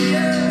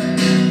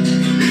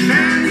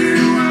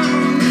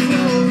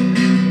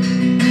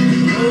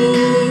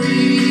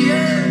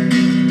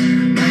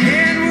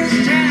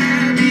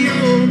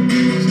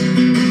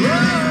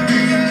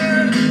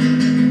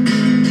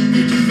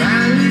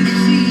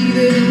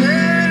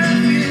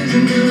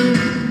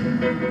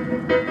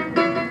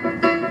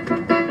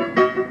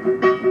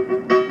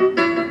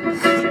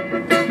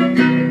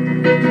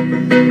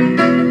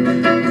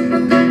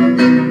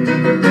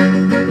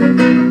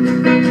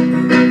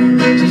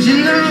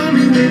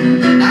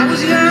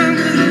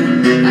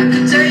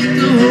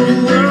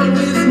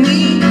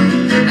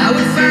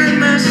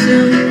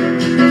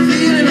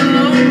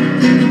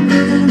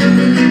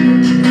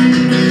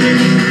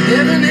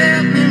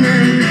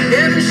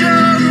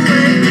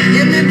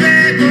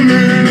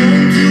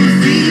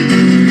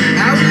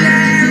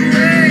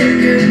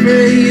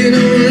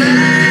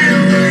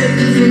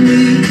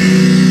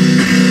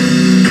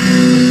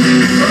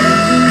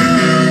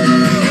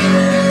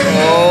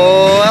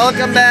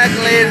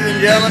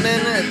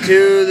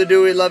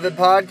Do We Love It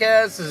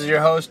podcast. This is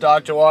your host,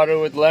 Dr. Water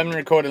with Lemon,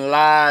 recording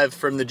live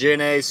from the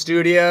JNA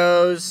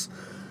studios.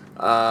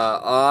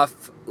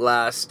 Off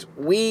last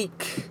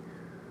week.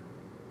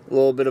 A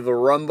little bit of a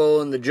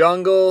rumble in the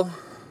jungle.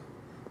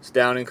 It's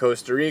down in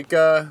Costa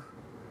Rica.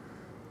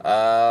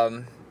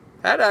 Had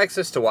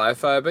access to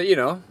Wi-Fi, but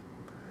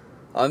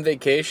on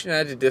vacation I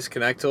had to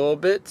disconnect a little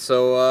bit.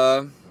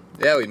 So,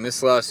 we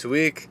missed last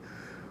week.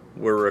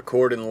 We're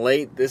recording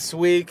late this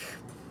week.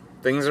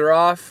 Things are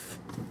off.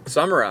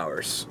 Summer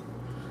hours.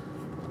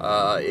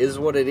 Is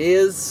what it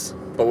is,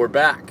 but we're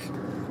back.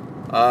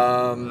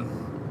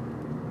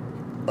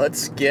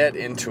 Let's get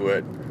into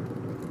it.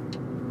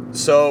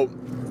 So,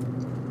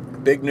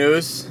 big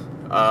news.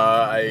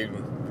 I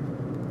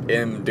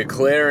am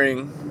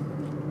declaring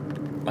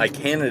my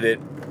candidate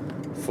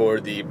for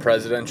the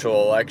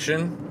presidential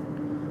election.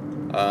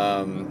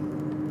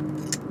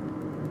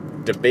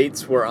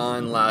 Debates were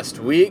on last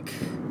week.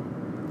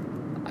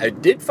 I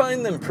did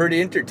find them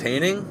pretty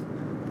entertaining.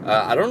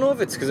 I don't know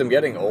if it's because I'm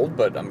getting old,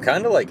 but I'm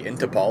kind of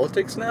into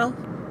politics now.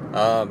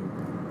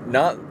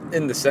 Not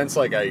in the sense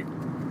I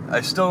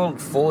still don't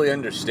fully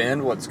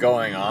understand what's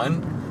going on.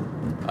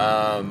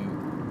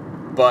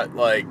 But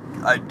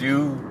I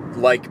do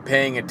like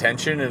paying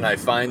attention, and I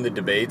find the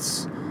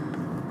debates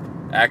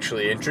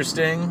actually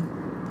interesting.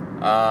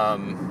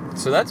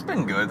 So that's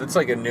been good. That's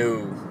a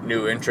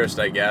new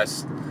interest, I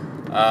guess.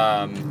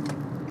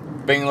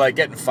 Being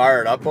getting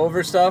fired up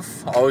over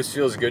stuff always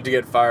feels good to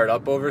get fired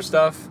up over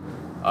stuff.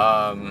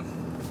 But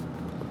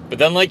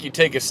then you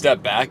take a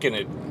step back and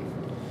it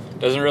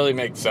doesn't really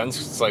make sense.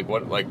 It's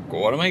what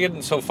am I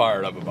getting so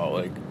fired up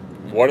about?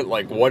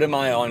 What am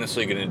I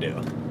honestly gonna do?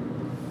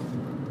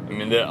 I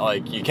mean,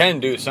 you can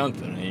do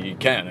something. You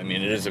can. I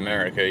mean, it is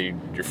America.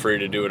 You're free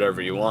to do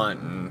whatever you want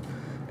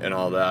and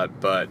all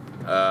that. But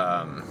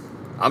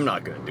I'm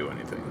not gonna do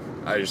anything.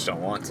 I just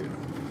don't want to.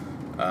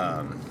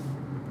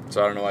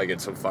 So I don't know why I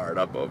get so fired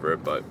up over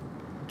it, but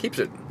keeps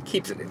it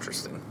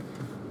interesting.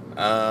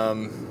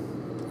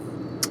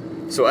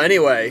 So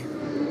anyway,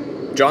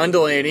 John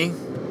Delaney,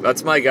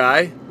 that's my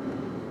guy.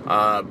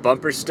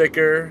 Bumper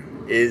sticker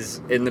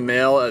is in the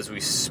mail as we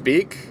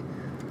speak.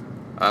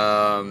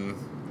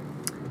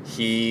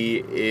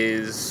 He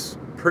is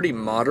pretty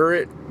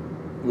moderate,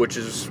 which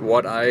is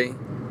what I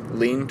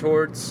lean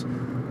towards.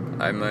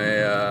 I'm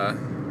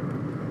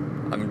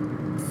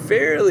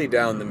fairly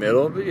down the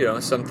middle,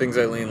 but some things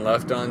I lean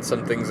left on,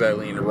 some things I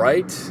lean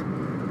right.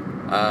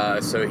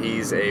 So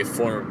he's a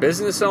former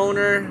business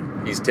owner.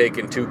 He's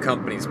taken 2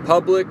 companies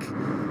public.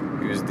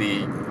 He was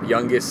the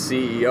youngest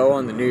CEO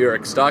on the New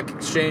York Stock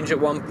Exchange at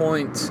one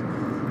point.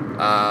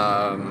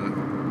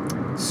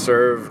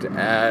 Served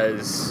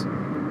as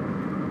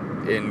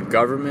in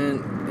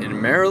government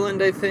in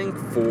Maryland, I think,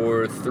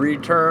 for 3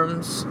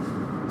 terms.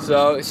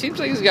 So it seems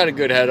like he's got a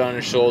good head on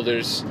his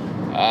shoulders.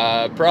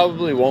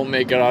 Probably won't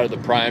make it out of the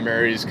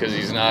primaries because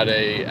he's not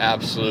a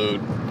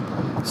absolute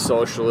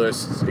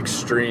socialist,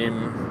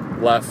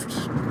 extreme left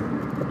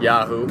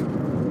yahoo.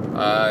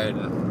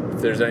 And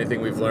if there's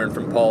anything we've learned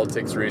from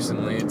politics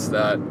recently, it's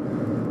that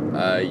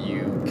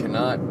you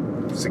cannot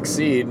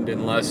succeed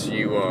unless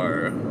you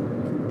are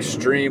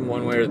extreme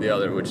one way or the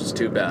other, which is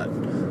too bad.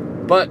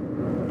 But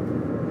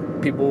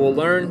people will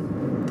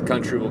learn, the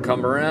country will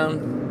come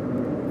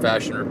around,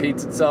 fashion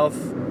repeats itself.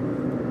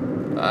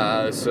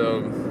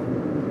 So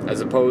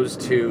as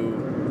opposed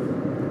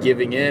to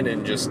giving in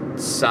and just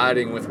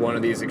siding with one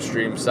of these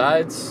extreme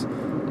sides,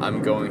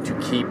 I'm going to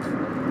keep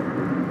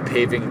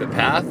paving the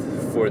path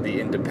for the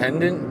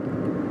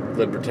independent,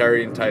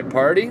 libertarian type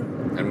party.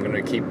 I'm going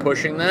to keep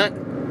pushing that.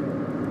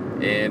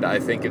 And I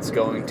think it's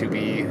going to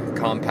be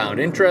compound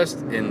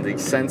interest in the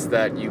sense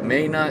that you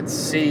may not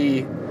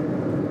see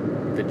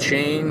the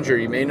change, or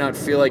you may not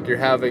feel like you're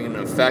having an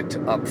effect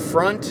up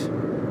front,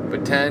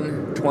 but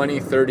 10, 20,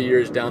 30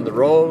 years down the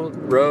road,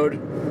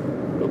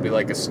 it'll be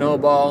like a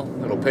snowball.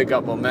 It'll pick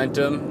up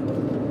momentum,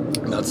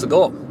 and that's the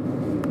goal.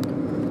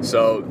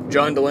 So,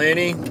 John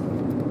Delaney,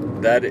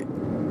 that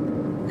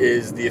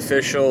is the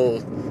official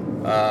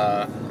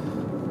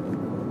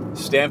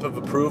stamp of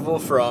approval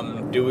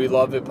from Do We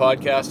Love It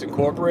Podcast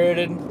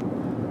Incorporated,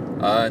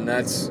 and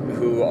that's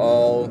who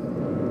all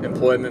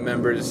employment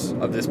members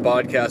of this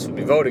podcast will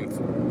be voting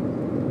for.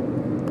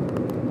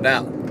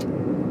 Now,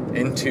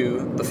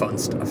 into the fun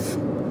stuff.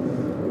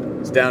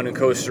 It's down in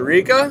Costa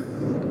Rica.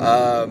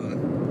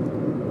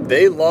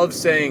 they love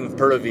saying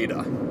Pura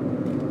Vida,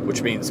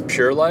 which means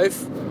pure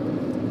life.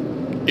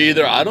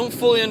 Either I don't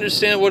fully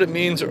understand what it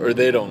means, or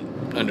they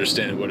don't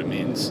understand what it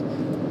means.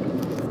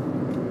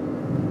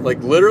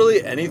 Like,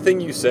 literally anything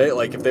you say,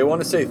 like, if they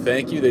want to say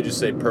thank you, they just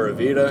say Pura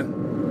Vida.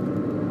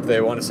 If they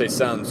want to say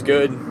sounds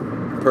good,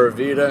 Pura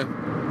Vida.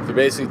 If they're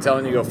basically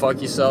telling you go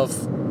fuck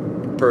yourself,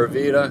 Pura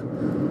Vida.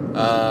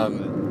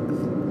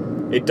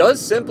 It does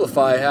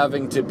simplify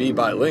having to be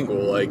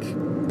bilingual. Like,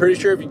 pretty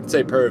sure if you can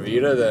say Pura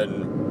Vida,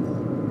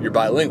 then you're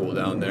bilingual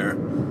down there.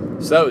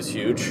 So that was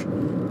huge.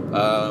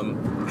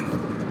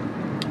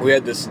 We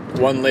had this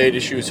one lady,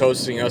 she was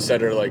hosting us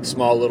at her, like,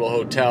 small little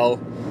hotel.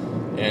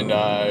 And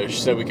she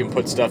said we can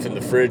put stuff in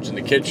the fridge in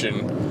the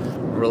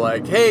kitchen. We're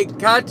like, hey,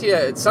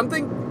 Katya,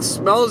 something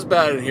smells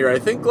bad in here. I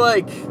think,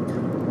 like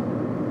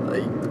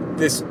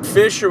this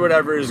fish or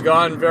whatever has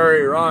gone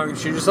very wrong.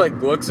 She just, like,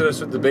 looks at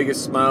us with the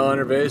biggest smile on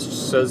her face,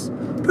 just says,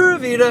 Pura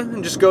Vida,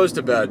 and just goes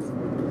to bed.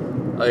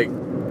 Like,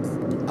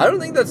 I don't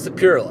think that's the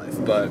pure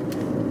life, but,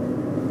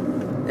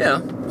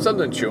 yeah,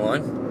 something to chew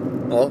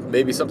on. Well,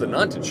 maybe something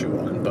not to chew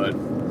on, but,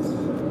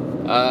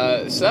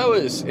 so that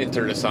was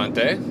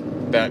interesante.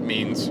 That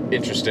means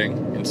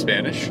interesting in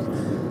Spanish.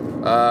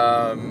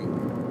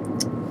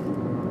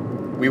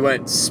 We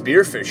went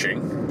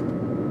spearfishing.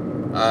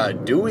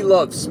 Do we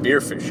love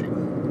spearfishing?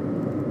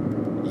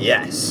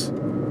 Yes.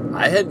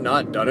 I had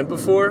not done it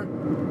before.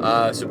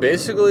 So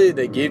basically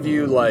they give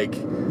you like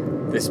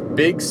this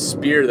big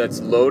spear that's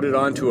loaded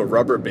onto a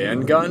rubber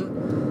band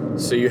gun.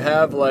 So you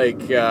have like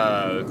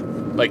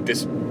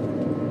this,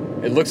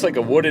 it looks like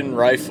a wooden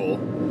rifle,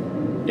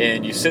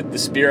 and you sit the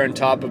spear on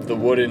top of the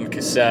wooden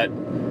cassette,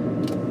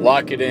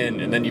 lock it in,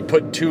 and then you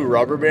put 2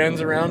 rubber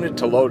bands around it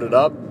to load it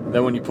up.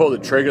 Then when you pull the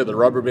trigger, the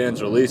rubber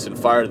bands release and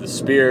fire the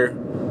spear.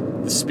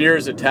 The spear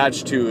is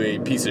attached to a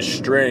piece of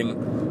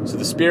string, so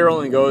the spear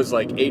only goes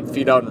like 8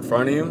 feet out in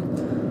front of you.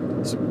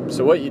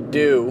 So what you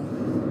do,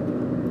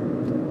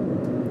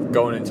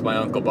 going into my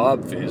Uncle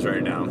Bob phase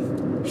right now.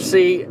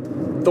 See,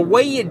 the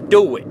way you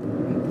do it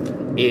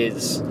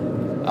is,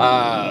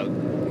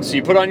 so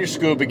you put on your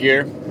scuba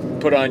gear,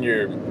 put on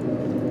your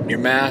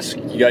mask,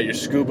 you got your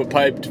scuba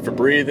pipe for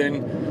breathing,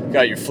 you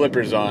got your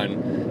flippers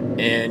on,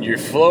 and you're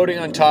floating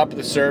on top of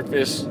the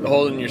surface,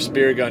 holding your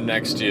spear gun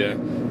next to you.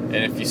 And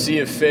if you see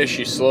a fish,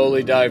 you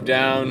slowly dive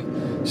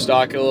down,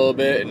 stalk it a little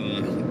bit,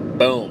 and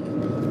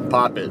boom,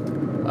 pop it.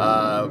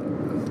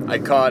 I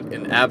caught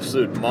an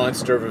absolute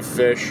monster of a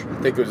fish.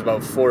 I think it was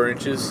about 4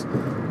 inches.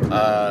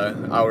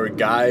 Our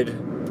guide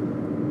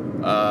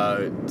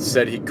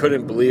said he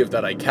couldn't believe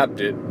that I kept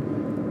it.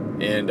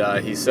 And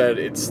he said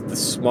it's the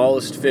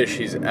smallest fish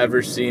he's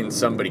ever seen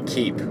somebody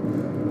keep.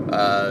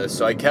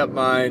 So I kept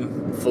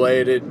mine,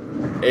 filleted it,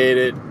 ate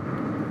it,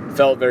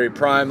 felt very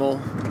primal.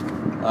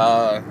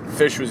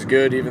 Fish was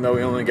good, even though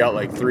we only got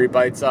like 3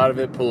 bites out of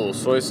it, put a little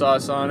soy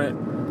sauce on it.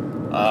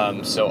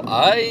 So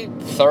I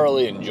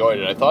thoroughly enjoyed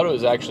it. I thought it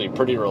was actually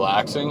pretty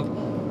relaxing.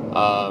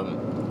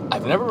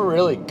 I've never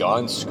really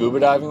gone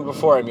scuba diving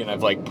before. I mean,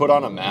 I've like put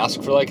on a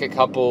mask for like a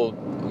couple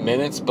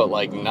minutes, but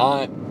like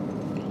not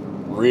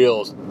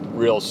real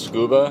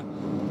scuba.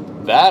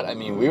 I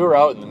mean, we were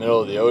out in the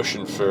middle of the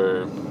ocean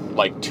for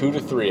like 2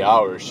 to 3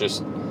 hours,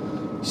 just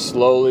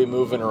slowly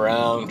moving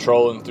around,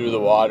 trolling through the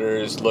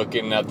waters,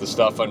 looking at the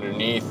stuff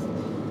underneath.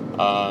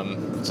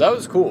 So that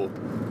was cool.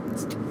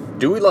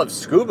 Do we love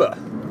scuba?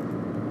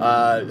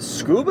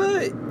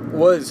 Scuba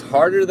was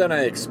harder than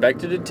I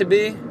expected it to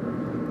be.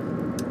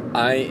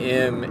 I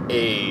am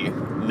a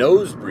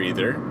nose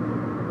breather,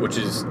 which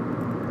is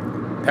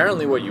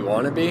apparently what you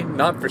want to be.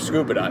 Not for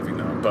scuba diving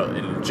though, but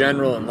in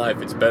general in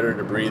life, it's better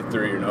to breathe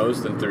through your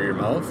nose than through your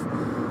mouth.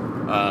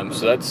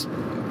 So that's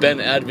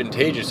been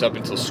advantageous up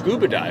until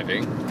scuba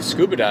diving.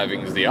 Scuba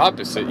diving is the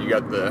opposite. You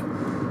got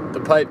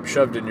the pipe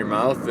shoved in your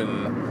mouth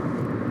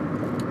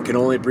and can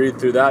only breathe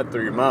through that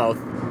through your mouth.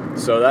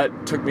 So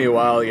that took me a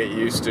while to get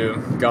used to.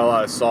 Got a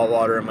lot of salt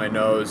water in my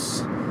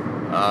nose,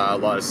 a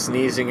lot of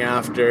sneezing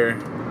after,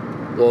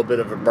 a little bit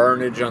of a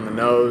burnage on the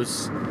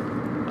nose.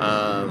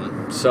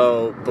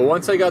 But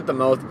once I got the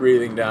mouth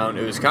breathing down,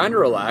 it was kind of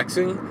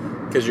relaxing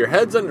because your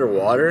head's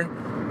underwater,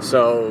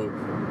 so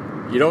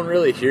you don't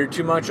really hear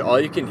too much. All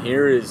you can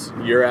hear is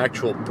your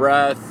actual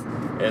breath,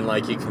 and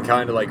like you can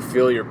kind of like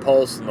feel your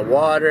pulse in the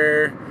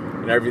water,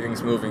 and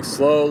everything's moving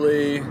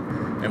slowly.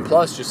 And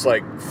plus, just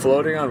like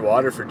floating on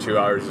water for 2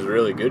 hours is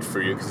really good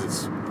for you because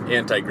it's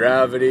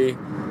anti-gravity.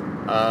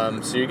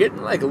 So you're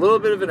getting like a little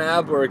bit of an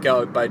ab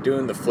workout by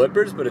doing the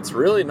flippers, but it's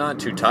really not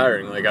too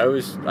tiring. Like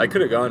I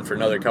could have gone for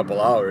another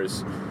couple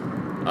hours.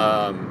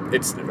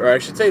 It's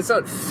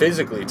not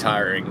physically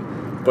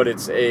tiring, but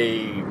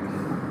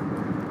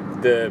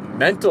the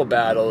mental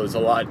battle is a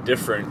lot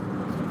different.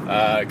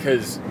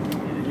 Because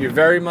you're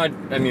very much,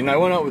 I mean, I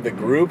went out with a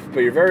group,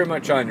 but you're very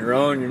much on your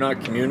own. You're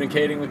not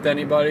communicating with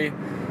anybody.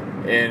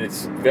 And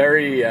it's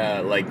very,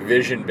 like,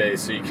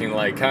 vision-based, so you can,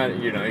 like, kind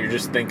of, you're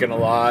just thinking a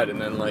lot, and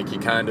then, like, you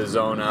kind of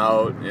zone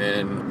out,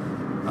 and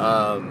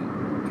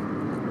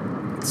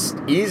it's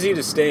easy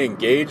to stay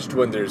engaged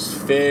when there's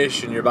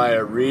fish, and you're by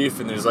a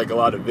reef, and there's, like, a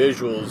lot of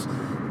visuals,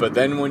 But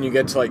then when you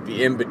get to like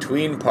the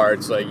in-between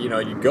parts, like, you know,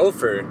 you go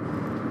for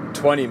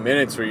 20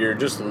 minutes where you're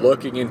just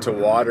looking into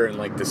water and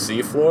like the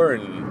seafloor,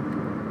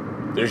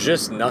 and there's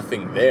just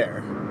nothing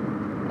there.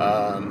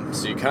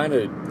 So you kind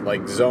of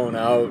like zone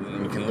out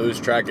and you can lose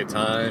track of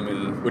time,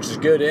 and which is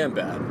good and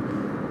bad.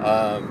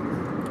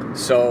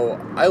 So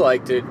I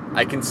liked it.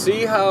 I can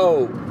see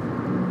how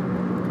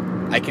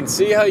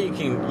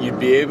you'd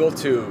be able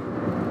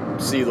to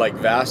see like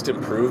vast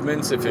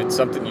improvements if it's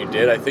something you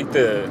did. I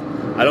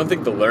don't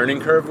think the learning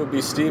curve would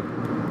be steep.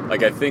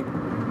 Like, I think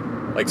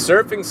like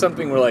surfing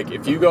something where like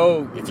if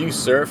you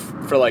surf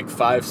for like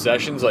 5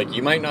 sessions, like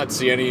you might not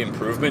see any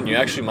improvement. You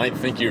actually might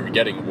think you're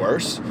getting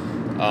worse,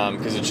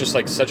 because it's just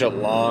like such a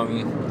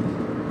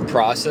long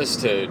process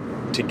to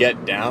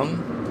get down.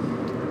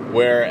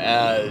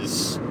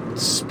 Whereas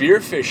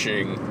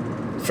spearfishing,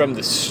 from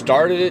the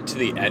start of it to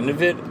the end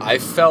of it, I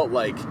felt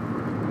like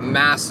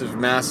massive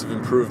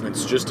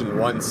improvements just in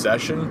one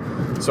session.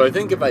 So I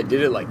think if I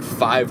did it like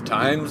 5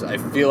 times, I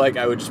feel like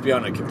I would just be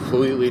on a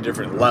completely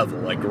different level,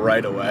 like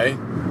right away.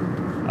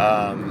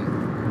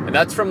 And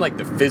that's from like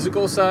the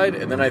physical side.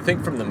 And then I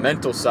think from the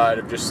mental side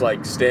of just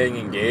like staying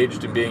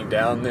engaged and being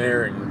down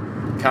there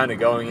and kind of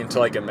going into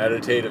like a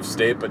meditative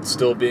state, but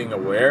still being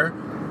aware,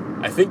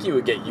 I think you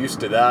would get used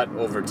to that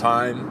over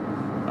time.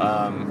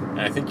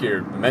 And I think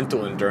your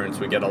mental endurance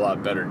would get a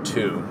lot better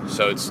too.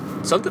 So it's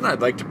something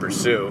I'd like to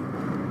pursue.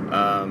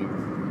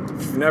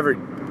 If you've never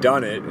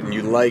done it and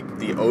you like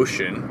the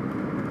ocean,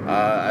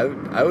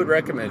 I would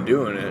recommend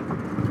doing it.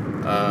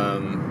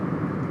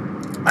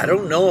 I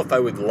don't know if I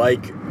would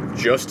like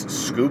just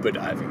scuba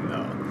diving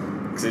though,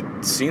 because it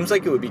seems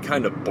like it would be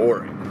kind of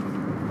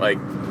boring. Like,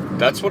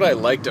 that's what I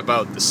liked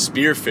about the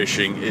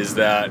spearfishing, is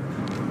that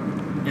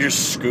you're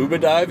scuba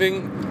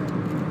diving,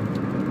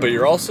 but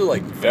you're also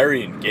like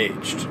very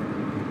engaged.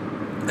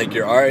 Like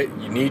your eyes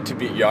need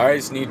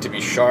to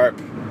be sharp.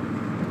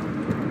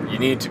 You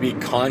need to be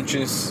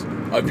conscious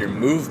of your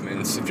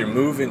movements. If you're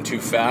moving too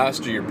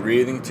fast or you're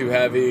breathing too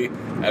heavy,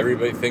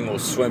 everything will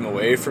swim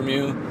away from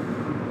you.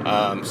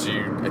 So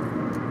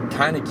it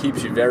kind of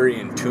keeps you very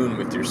in tune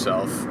with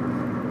yourself.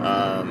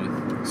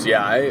 So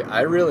yeah,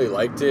 I really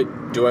liked it.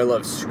 Do I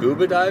love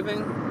scuba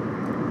diving?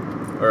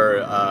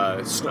 Or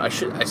I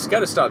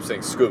gotta stop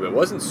saying scuba. It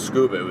wasn't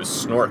scuba, it was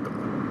snorkel.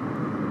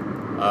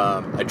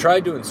 I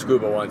tried doing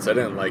scuba once. I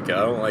didn't like it.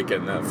 I don't like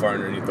getting that far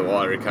underneath the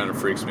water. It kind of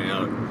freaks me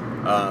out.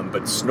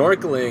 But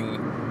snorkeling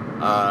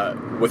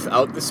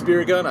without the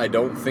spear gun, I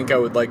don't think I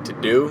would like to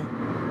do.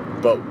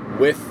 But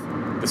with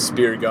the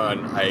spear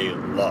gun, I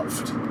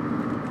loved.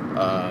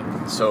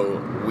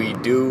 So we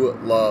do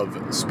love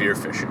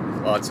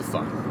spearfishing. Lots of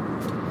fun.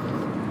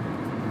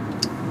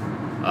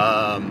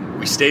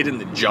 We stayed in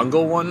the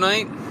jungle one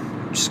night,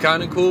 which is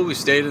kind of cool. We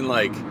stayed in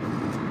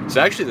it's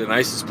actually the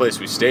nicest place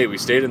we stayed. We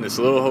stayed in this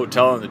little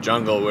hotel in the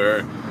jungle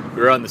where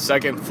we were on the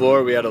 2nd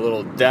floor. We had a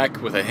little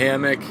deck with a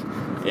hammock,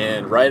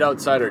 and right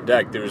outside our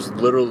deck, there's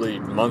literally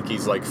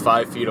monkeys like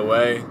 5 feet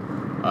away.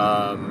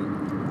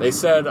 They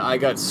said I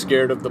got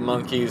scared of the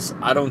monkeys.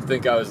 I don't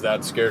think I was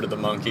that scared of the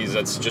monkeys.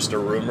 That's just a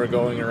rumor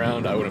going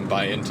around. I wouldn't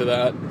buy into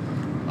that.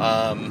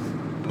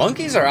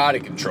 Monkeys are out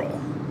of control.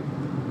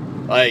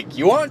 Like,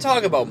 you want to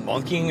talk about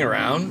monkeying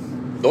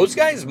around? Those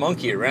guys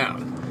monkey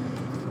around.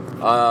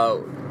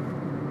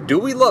 Do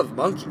we love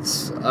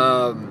monkeys?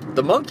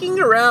 The monkeying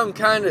around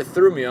kind of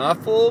threw me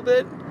off a little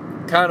bit.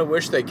 Kind of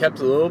wish they kept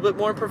a little bit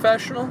more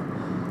professional.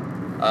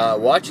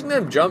 Watching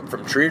them jump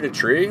from tree to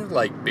tree,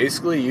 like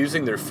basically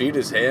using their feet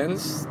as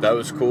hands, that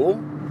was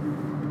cool.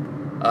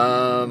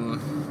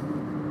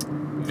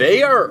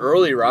 They are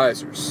early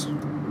risers,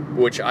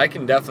 which I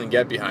can definitely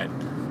get behind.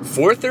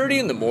 4:30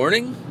 in the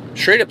morning,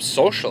 straight up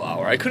social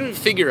hour. I couldn't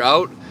figure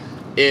out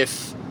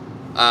if,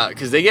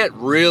 because they get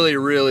really,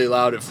 really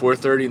loud at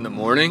 4:30 in the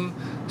morning,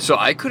 so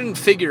I couldn't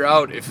figure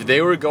out if they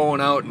were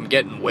going out and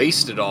getting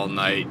wasted all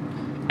night,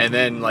 and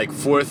then like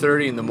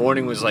 4:30 in the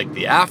morning was like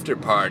the after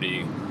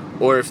party,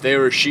 or if they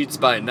were sheets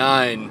by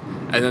 9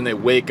 and then they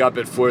wake up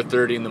at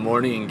 4:30 in the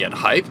morning and get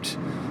hyped.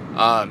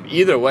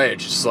 Either way,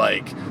 it's just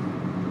like,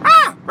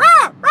 rah,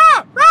 rah,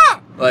 rah, rah.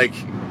 Like,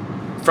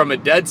 from a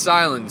dead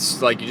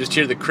silence, like you just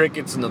hear the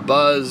crickets and the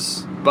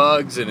bugs,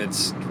 and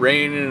it's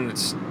raining and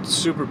it's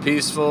super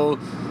peaceful,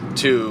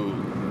 to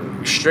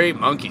straight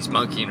monkeys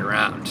monkeying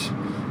around.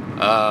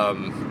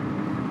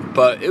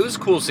 But it was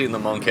cool seeing the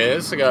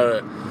monkeys.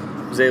 I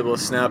was able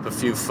to snap a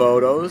few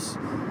photos,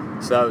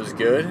 so that was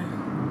good.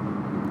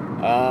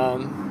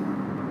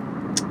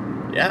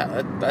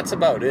 Yeah, that's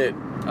about it.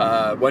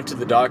 Went to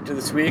the doctor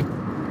this week.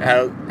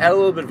 Had a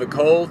little bit of a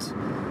cold.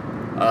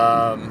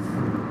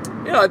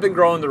 I've been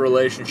growing the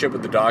relationship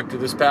with the doctor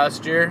this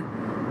past year.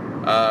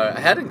 I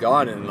hadn't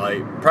gone in,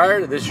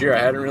 prior to this year, I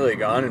hadn't really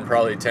gone in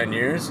probably 10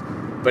 years.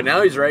 But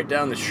now he's right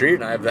down the street,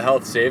 and I have the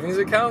health savings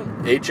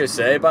account.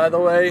 HSA, by the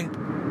way.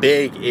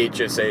 Big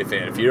HSA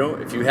fan. If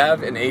you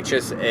have an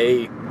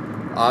HSA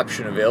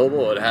option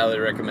available, I'd highly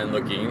recommend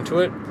looking into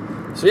it.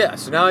 So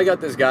now I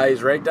got this guy.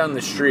 He's right down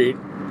the street.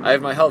 I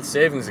have my health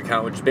savings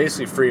account, which is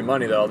basically free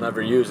money that I'll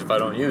never use if I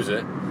don't use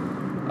it.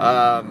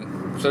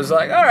 So I was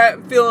like, all right,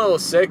 I'm feeling a little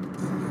sick.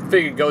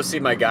 Figured go see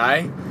my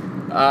guy.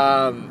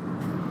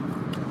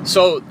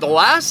 So the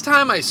last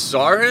time I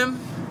saw him,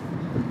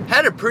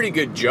 had a pretty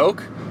good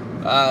joke.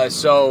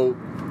 So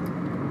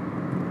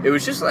it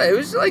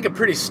was like a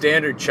pretty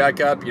standard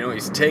checkup. You know,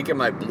 he's taking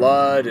my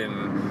blood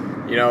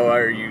and, you know,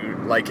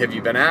 have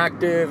you been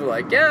active?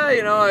 Like, yeah,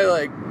 you know, I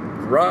like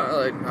run.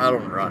 Like, I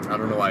don't run. I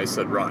don't know why I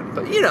said run,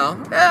 but you know,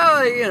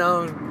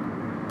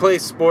 play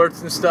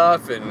sports and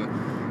stuff.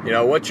 And, you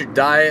know, what's your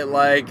diet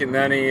like? And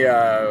then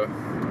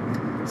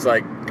it's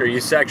like, are you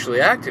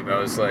sexually active? I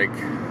was like,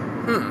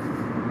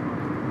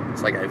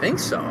 It's like, I think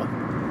so.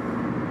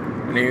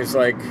 And he's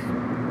like,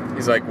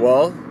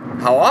 well,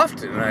 how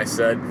often? And I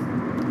said,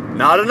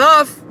 not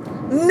enough.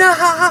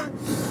 Nah.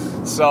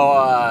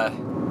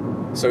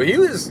 So he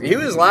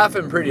was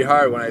laughing pretty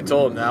hard when I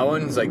told him that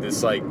one. He's like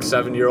this like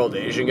 7-year-old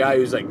Asian guy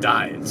who's like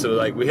dying. So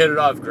like we hit it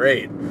off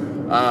great.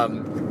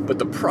 But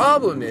the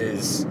problem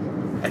is,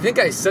 I think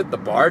I set the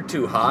bar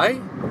too high.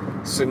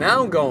 So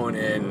now going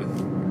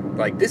in,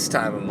 like this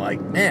time I'm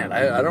like, man,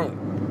 I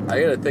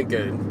gotta think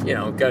of, you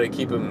know, gotta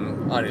keep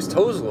him on his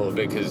toes a little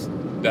bit because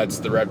that's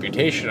the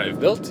reputation I've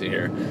built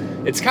here.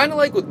 It's kind of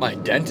like with my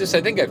dentist.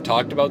 I think I've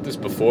talked about this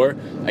before.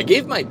 I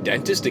gave my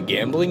dentist a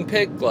gambling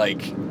pick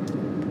like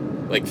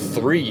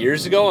 3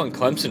 years ago on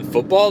Clemson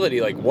football that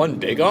he like won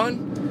big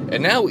on.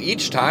 And now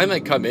each time I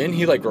come in,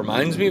 he like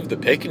reminds me of the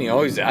pick and he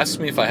always asks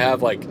me if I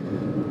have like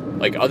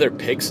other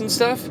picks and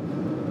stuff.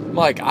 I'm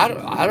like, I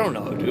don't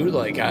know, dude.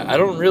 Like, I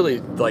don't really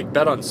like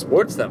bet on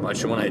sports that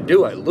much. And when I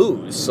do, I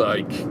lose.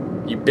 Like,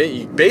 you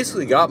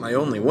basically got my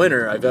only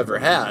winner I've ever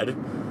had.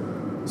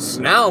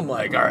 So now I'm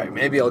like, all right,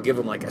 maybe I'll give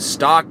him like a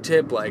stock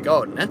tip. Like,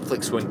 oh,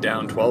 Netflix went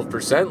down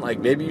 12%. Like,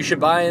 maybe you should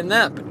buy in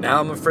that. But now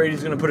I'm afraid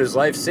he's going to put his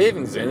life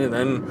savings in. And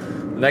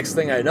then next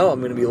thing I know, I'm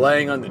going to be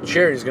laying on the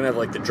chair. He's going to have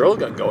like the drill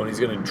gun going. He's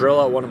going to drill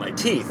out one of my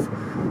teeth.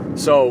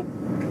 So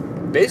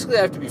basically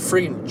I have to be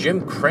freaking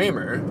Jim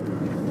Cramer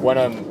when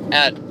I'm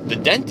at the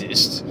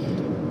dentist.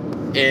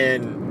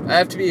 And I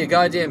have to be a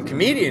goddamn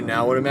comedian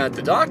now when I'm at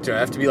the doctor. I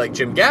have to be like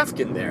Jim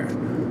Gaffigan there.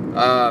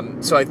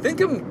 So I think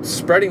I'm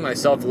spreading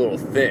myself a little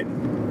thin.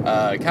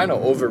 Kind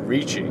of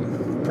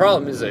overreaching. The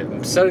problem is that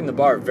I'm setting the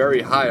bar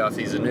very high off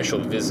these initial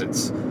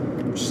visits,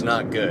 which is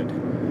not good.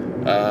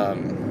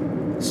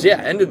 So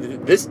yeah, end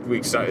of this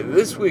week's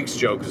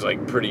joke was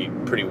like pretty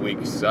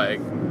weak. So I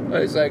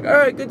was like, all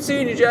right, good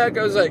seeing you, Jack.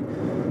 I was like,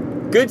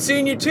 good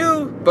seeing you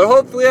too, but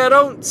hopefully I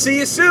don't see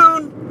you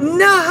soon.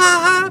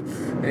 Nah.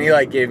 And he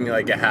like gave me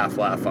like a half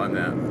laugh on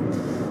that.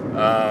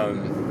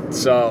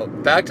 So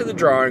back to the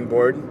drawing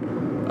board.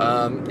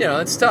 You know,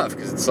 it's tough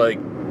because it's like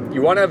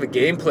you want to have a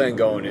game plan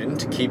going in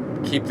to keep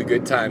the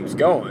good times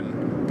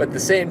going, but at the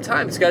same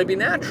time, it's got to be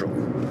natural.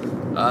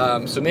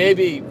 So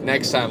maybe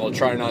next time I'll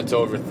try not to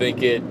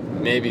overthink it.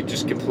 Maybe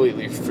just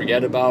completely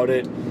forget about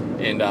it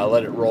and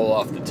let it roll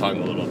off the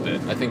tongue a little bit.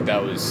 I think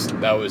that was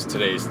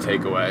today's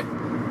takeaway.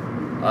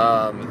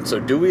 So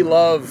do we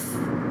love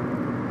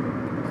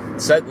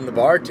setting the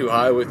bar too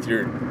high with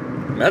your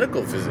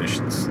medical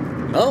physicians?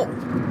 No,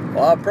 a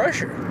lot of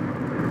pressure.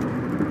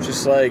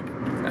 Just like,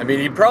 I mean,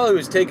 he probably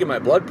was taking my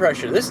blood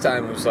pressure this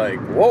time. It was like,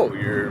 whoa,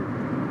 your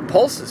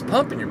pulse is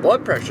pumping, your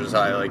blood pressure's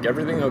high. Like,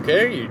 everything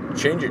okay? You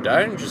change your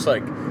diet? And just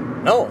like,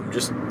 no, I'm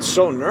just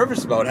so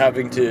nervous about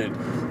having to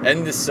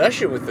end this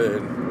session with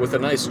a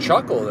nice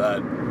chuckle that,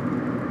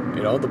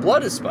 you know, the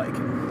blood is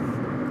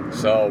spiking.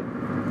 So,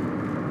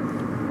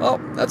 well,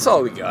 that's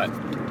all we got.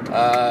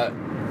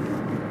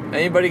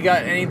 Anybody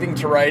got anything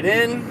to write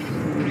in?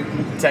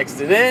 Text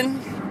it in.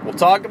 We'll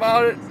talk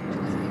about it.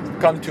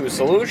 Come to a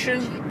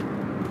solution.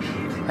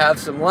 Have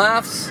some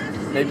laughs.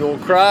 Maybe we'll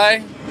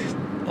cry.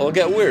 It'll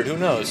get weird. Who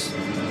knows?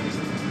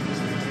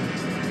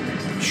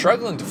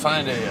 Struggling to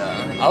find a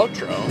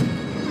outro.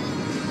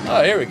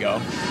 Oh, here we go.